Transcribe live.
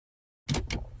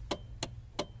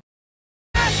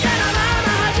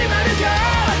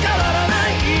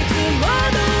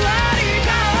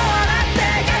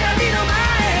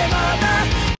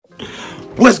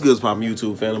What's good, Pop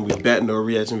YouTube fam? We back in a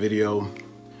reaction video.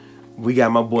 We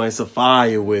got my boy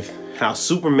Zephfire with how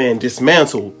Superman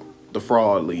dismantled the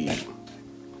Fraud League,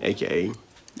 aka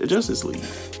the Justice League.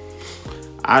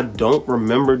 I don't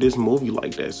remember this movie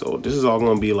like that, so this is all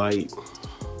gonna be like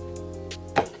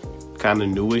kind of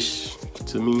newish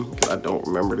to me because I don't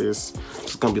remember this.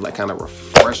 It's gonna be like kind of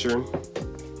refresher.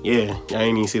 Yeah, I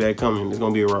ain't even see that coming. It's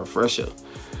gonna be a refresher.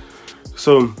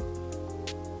 So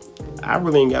I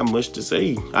really ain't got much to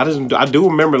say. I do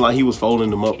remember like he was folding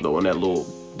them up though in that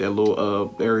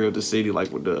little area of the city,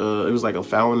 like with the it was like a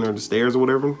fountain or the stairs or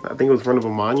whatever. I think it was in front of a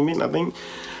monument, I think.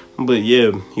 But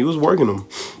yeah, he was working them.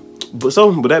 But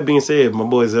with that being said, my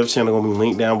boy Zeph channel gonna be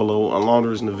linked down below, along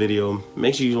the in the video.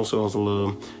 Make sure you don't show us some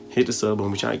love. Hit the sub when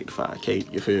we try to get to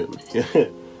 5K. You feel me?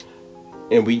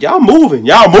 And y'all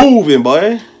moving,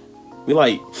 boy. We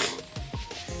like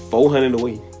 400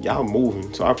 away. Y'all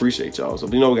moving, so I appreciate y'all. So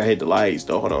you know we gotta hit the lights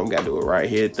though. Hold on, we gotta do it right.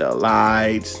 Hit the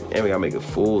lights, and we gotta make it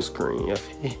full screen. You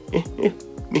feel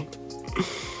me?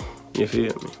 You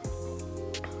feel me?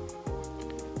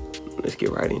 Let's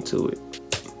get right into it.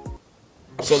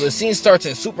 So the scene starts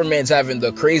and Superman's having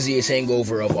the craziest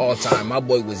hangover of all time. My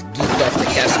boy was geeked off the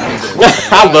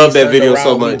Casamigos. I love that video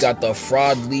so much. We got the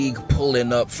Fraud League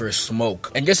pulling up for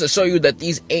smoke. And just to show you that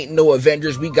these ain't no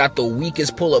Avengers, we got the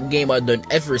weakest pull-up game I've done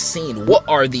ever seen. What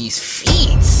are these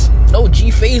feats? No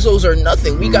G-Phazos or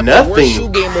nothing. We got the worst shoe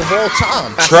game of all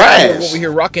time. Trash. Over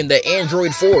here rocking the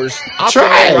Android 4s.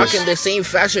 Aquaman rocking the same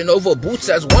Fashion Nova boots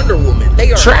as Wonder Woman.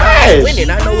 They are trash. Winning.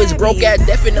 I know his broke ass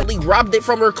definitely robbed it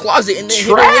from her closet and then hit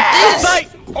her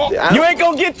with this. You ain't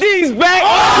gonna get these back.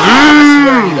 I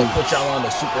swear he done put y'all on the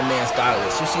Superman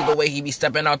stylist. You see the way he be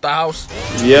stepping out the house?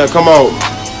 Yeah, come on.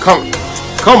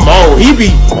 Come on. He be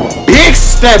big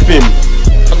stepping.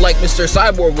 Like Mr.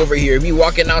 Cyborg over here, be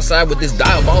walking outside with this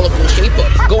diabolical shape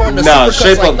up. Go on the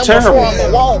shape like up terrible. 4 on the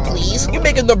wall, please. You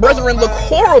making the brethren look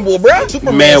horrible, bruh.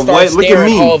 Superman Man, starts look at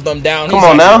me. all of them down. Come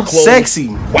on now, sexy.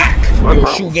 Whack. Your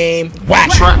shoe game. Whack.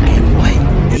 And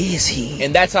what is he?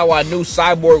 And that's how I knew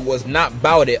Cyborg was not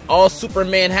about it. All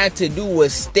Superman had to do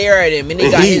was stare at him, and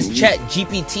he got his chat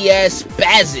GPT ass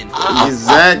spazzing.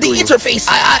 Exactly. The interface,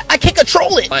 I can't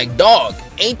control it. Like, dog,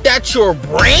 ain't that your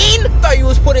brain? Thought you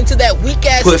was put into that weak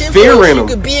ass put fear in him. You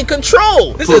could be in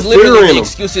control. This is literally the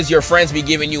excuses your friends be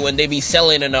giving you when they be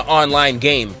selling in an online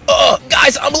game.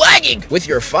 Guys, I'm lagging with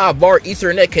your 5-bar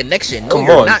Ethernet connection. No,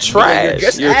 you're not.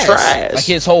 Trash. You're trash. Like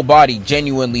his whole body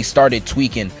genuinely started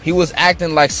tweaking. He was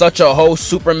acting like such a hoe.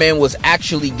 Superman was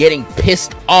actually getting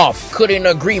pissed off. Couldn't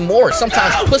agree more.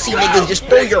 Sometimes pussy niggas just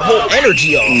throw your whole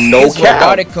energy off. No cap.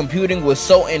 Robotic computing was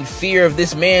so in fear of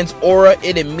this man's aura,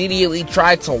 it immediately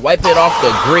tried to wipe it off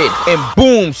the grid. And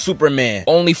boom, Superman.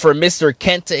 Only for Mr.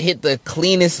 Kent to hit the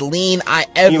cleanest lean I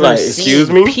ever seen. Excuse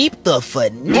me? Peep the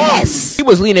finesse. He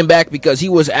was leaning back because he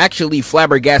was actually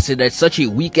flabbergasted that such a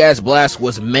weak ass blast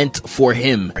was meant for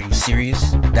him. Are you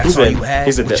serious? That's all you had?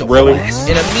 He said that, really? And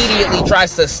immediately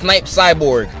tries to snipe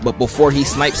Cyborg. But before he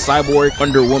snipes Cyborg,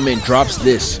 Wonder Woman drops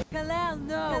this.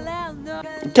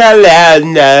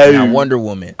 Now Wonder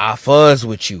Woman, I fuzz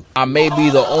with you. I may be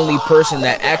the only person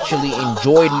that actually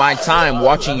enjoyed my time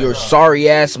watching your sorry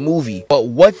ass movie, but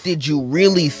what did you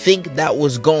really think that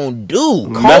was gonna do?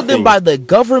 Nothing. Called him by the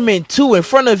government too in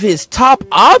front of his top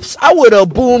ops? I would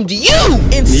have boomed you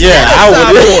instead. Yeah,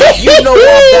 I would. You know,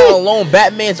 off that alone,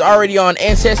 Batman's already on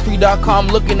Ancestry.com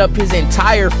looking up his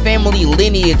entire family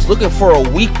lineage, looking for a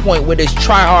weak point with his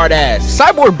try-hard ass.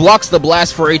 Cyborg blocks the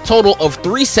blast for a total of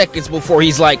 3 seconds before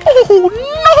he's like,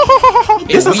 oh no!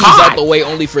 This is out the way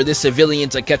only for this civilian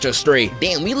to catch a stray.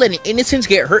 Damn, we letting innocents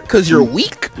get hurt because you're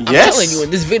weak? I'm telling you,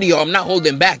 in this video, I'm not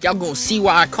holding back. Y'all gonna see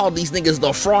why I call these niggas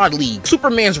the Fraud League.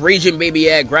 Superman's raging baby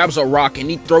ad grabs a rock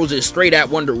and he throws it straight at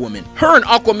Wonder Woman. Her and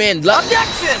Aquaman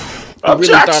I really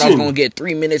thought I was gonna get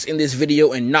 3 minutes in this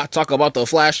video and not talk about the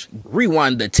Flash.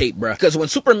 Rewind the tape, bruh. Because when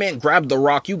Superman grabbed the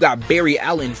rock, you got Barry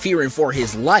Allen fearing for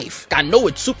his life. I know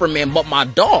it's Superman, but my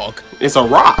dog. It's a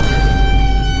rock.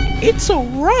 It's a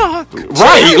rock.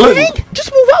 Right. Look.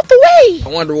 Just move out the way.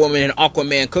 Wonder Woman and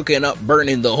Aquaman cooking up,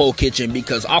 burning the whole kitchen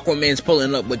because Aquaman's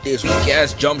pulling up with this weak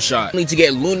ass jump shot. Only to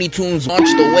get Looney Tunes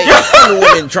launched away. Wonder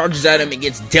Woman charges at him and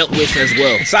gets dealt with as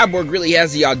well. Cyborg really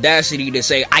has the audacity to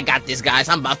say, I got this, guys.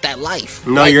 I'm about that life.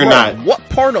 No, like, you're not. What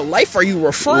part of life are you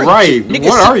referring to? Nigga,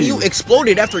 what are you?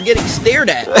 Exploded after getting stared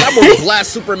at. Cyborg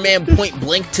blasts Superman point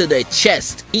blank to the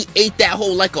chest. He ate that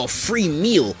hole like a free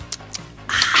meal.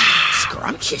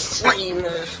 I'm just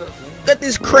got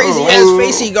this crazy ass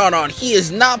face he got on. He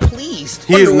is not pleased.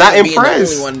 He is not impressed. Being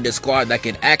the only one in the squad that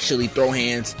can actually throw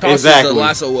hands. Tosses the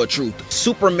lasso of truth.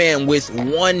 Superman with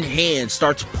one hand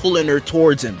starts pulling her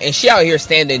towards him, and she out here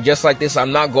standing just like this.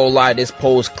 I'm not gonna lie, this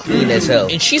pose clean as hell.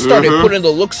 And she started putting the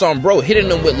looks on bro, hitting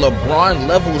him with LeBron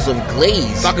levels of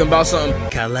glaze, talking about something.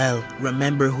 Kal-El,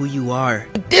 remember who you are.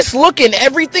 This look and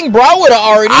everything, bro, I would have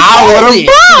already.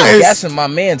 Gassing my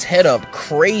man's head up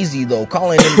crazy though,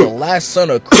 calling him the last son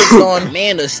of Krypton,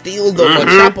 Man of Steel, the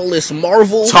Metropolis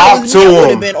Marvel. Talk to him. Would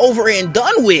have been over and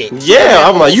done with. Yeah,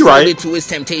 I'm like, you right. To his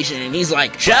temptation, and he's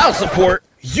like, child support,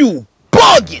 you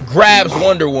bugging. Grabs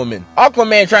Wonder Woman.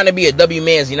 Aquaman trying to be a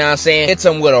W-mans, you know what I'm saying? Hits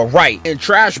him with a right. And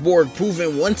Trashboard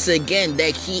proving once again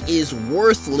that he is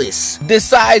worthless.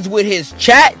 Decides with his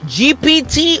chat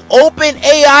GPT open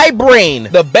AI brain,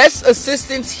 the best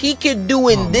assistance he could do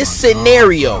in this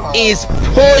scenario is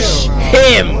push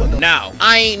him. Now,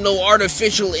 I ain't no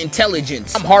artificial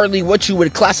intelligence. I'm hardly what you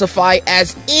would classify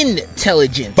as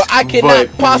intelligent. But I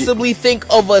cannot possibly think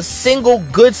of a single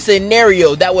good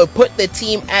scenario that would put the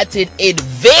team at an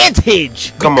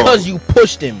advantage because you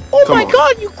pushed him. Oh my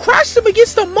god, you crashed him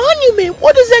against the monument.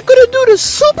 What is that gonna do to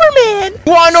Superman?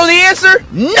 You wanna know the answer?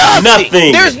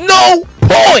 Nothing. There's no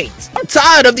point. I'm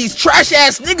tired of these trash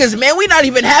ass niggas, man. We not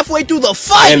even halfway through the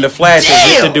fight. And the Flash is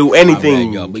yet to do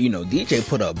anything. Yo, but you know, DJ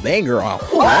put a banger on.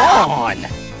 Hold on.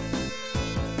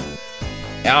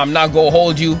 Now, I'm not gonna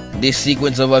hold you. This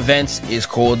sequence of events is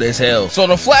cold as hell. So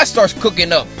the Flash starts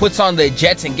cooking up, puts on the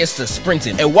jets and gets to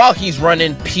sprinting. And while he's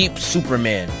running, peeps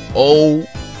Superman. Oh,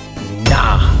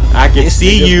 nah. I can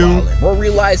see you. We'll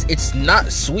realize it's not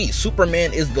sweet.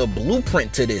 Superman is the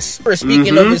blueprint to this.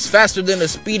 Speaking of, is faster than a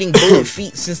speeding bullet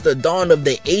feet since the dawn of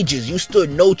the ages. You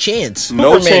stood no chance.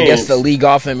 Superman gets the league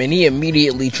off him, and he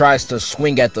immediately tries to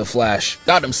swing at the Flash.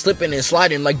 Got him slipping and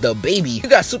sliding like the baby. You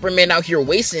got Superman out here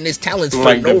wasting his talents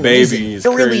for no reason.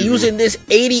 You're really using this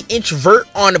 80-inch vert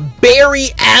on Barry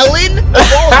Allen of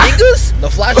all niggas? The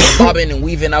Flash is bobbing and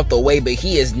weaving out the way, but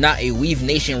he is not a Weave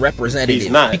Nation representative.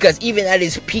 He's not. Because even at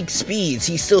his peak speeds,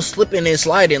 he's still slipping and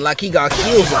sliding like he got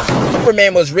heels on.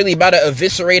 Superman was really about to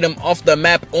eviscerate him off the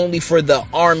map only for the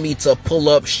army to pull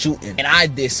up shooting. And I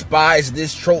despise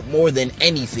this trope more than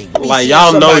anything. Like,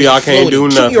 y'all know y'all can't do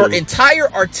nothing. Shoot your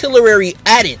entire artillery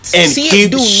at it and see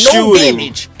it do no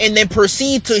damage and then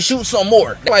proceed to shoot some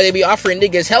more. That's why they be offering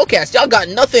niggas Hellcats. Y'all got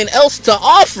nothing else to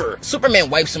offer. Superman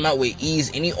wipes him out with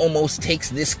ease, and he almost takes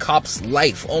this cop's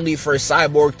life only for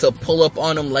Cyborg to pull up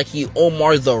on him like he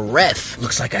Omar the Ref.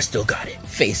 Looks like I still got it.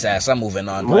 Face ass, I'm moving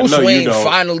on. Bruce Wayne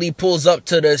finally pulls up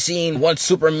to the scene. Once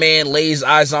Superman lays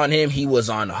eyes on him, he was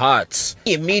on hots.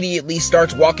 He immediately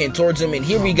starts walking towards him, and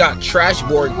here we got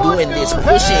Trashboard doing this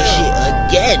pushing shit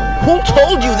again. Who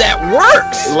told you that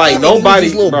works? Like, nobody,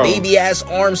 these little baby ass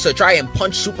arms to try and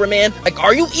punch Superman. Like,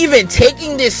 are you even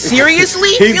taking this seriously?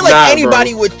 I feel like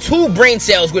anybody with 2 brain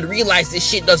cells would realize this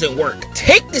shit doesn't work.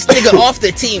 Take this nigga off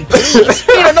the team, please.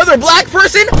 Need another black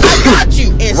person? I got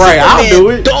you. And I'll do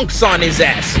it. Dunks on his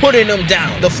ass, putting him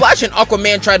down. The Flash and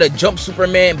Aquaman try to jump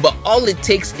Superman, but all it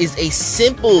takes is a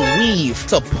simple weave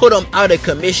to put him out of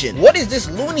commission. What is this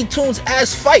Looney Tunes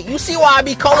ass fight? You see why I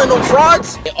be calling them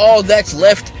frauds? And all that's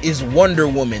left is Wonder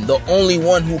Woman, the only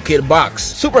one who can box.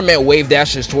 Superman wave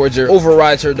dashes towards her,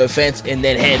 overrides her defense, and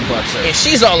then headbutts her. And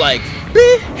she's all like,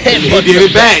 headbutts he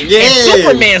did it back, yeah. And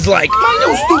Superman's like,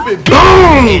 you stupid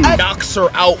boom! And knocks her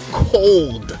out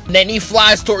cold. Then he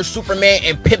flies towards Superman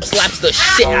and pip slaps the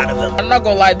shit out of him. I'm not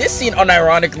gonna lie, this scene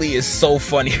unironically is so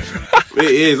funny. It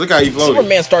is. Look how he floated.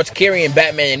 Superman starts carrying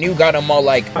Batman, and you got him all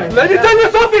like, let me tell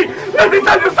you something! Let me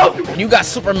tell you something! And you got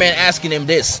Superman asking him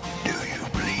this.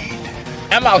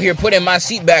 I'm out here putting my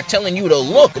seat back, telling you to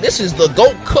look. This is the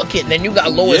goat cooking. Then you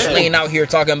got Lois Lane out here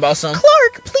talking about some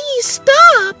Clark, please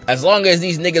stop. As long as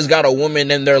these niggas got a woman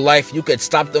in their life, you could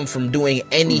stop them from doing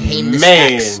any heinous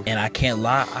acts. And I can't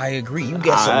lie, I agree. You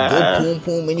get some good poom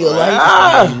poom in your life,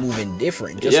 and you moving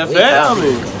different. Just wait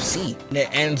until you go see. And it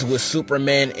ends with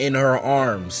Superman in her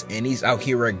arms, and he's out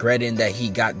here regretting that he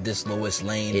got this Lois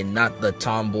Lane and not the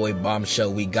tomboy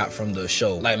bombshell we got from the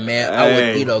show. Like, man, I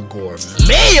would eat a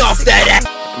gourmet off that ass.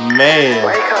 Man.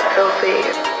 Wake up, filthy.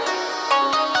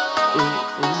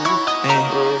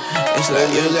 It's like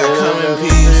you got come in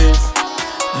peace.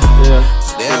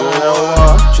 Today I won't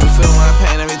walk. You feel my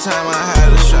pain every time I had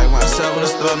to strike myself in the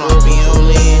store. No, I'm being on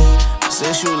lean.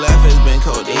 Since you left, it's been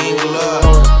codeine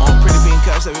galore. On pretty pink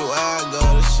cups everywhere I go.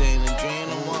 The shame and dream.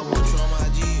 No more control my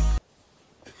Jeep.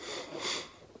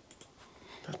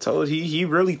 I told he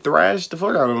really thrashed the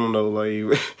fuck out of him though.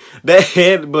 Like that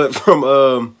headbutt from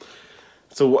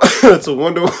to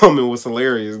Wonder Woman was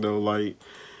hilarious though. Like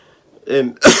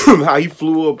and how he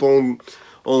flew up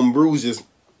on bruises.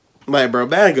 Like, bro,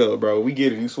 bag up, bro. We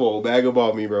get it. You swole. Bag up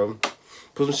off me, bro.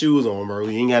 Put some shoes on, bro.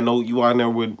 You ain't got no. You out there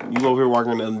with you over here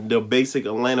walking the basic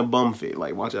Atlanta bum fit.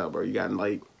 Like, watch out, bro. You got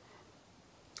like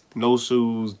no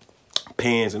shoes,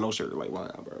 pants, and no shirt. Like,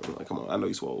 watch out, bro. Like, come on. I know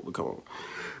you swole, but come on.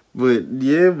 But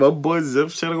yeah, my boy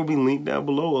Zeph channel gonna be linked down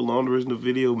below along the rest of the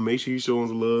video. Make sure you show him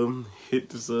some love. Hit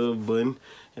the sub button.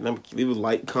 And I'm leave a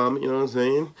like, comment, you know what I'm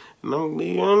saying? And I'm gonna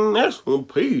leave you on the next one.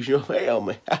 Peace, you know,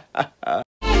 man.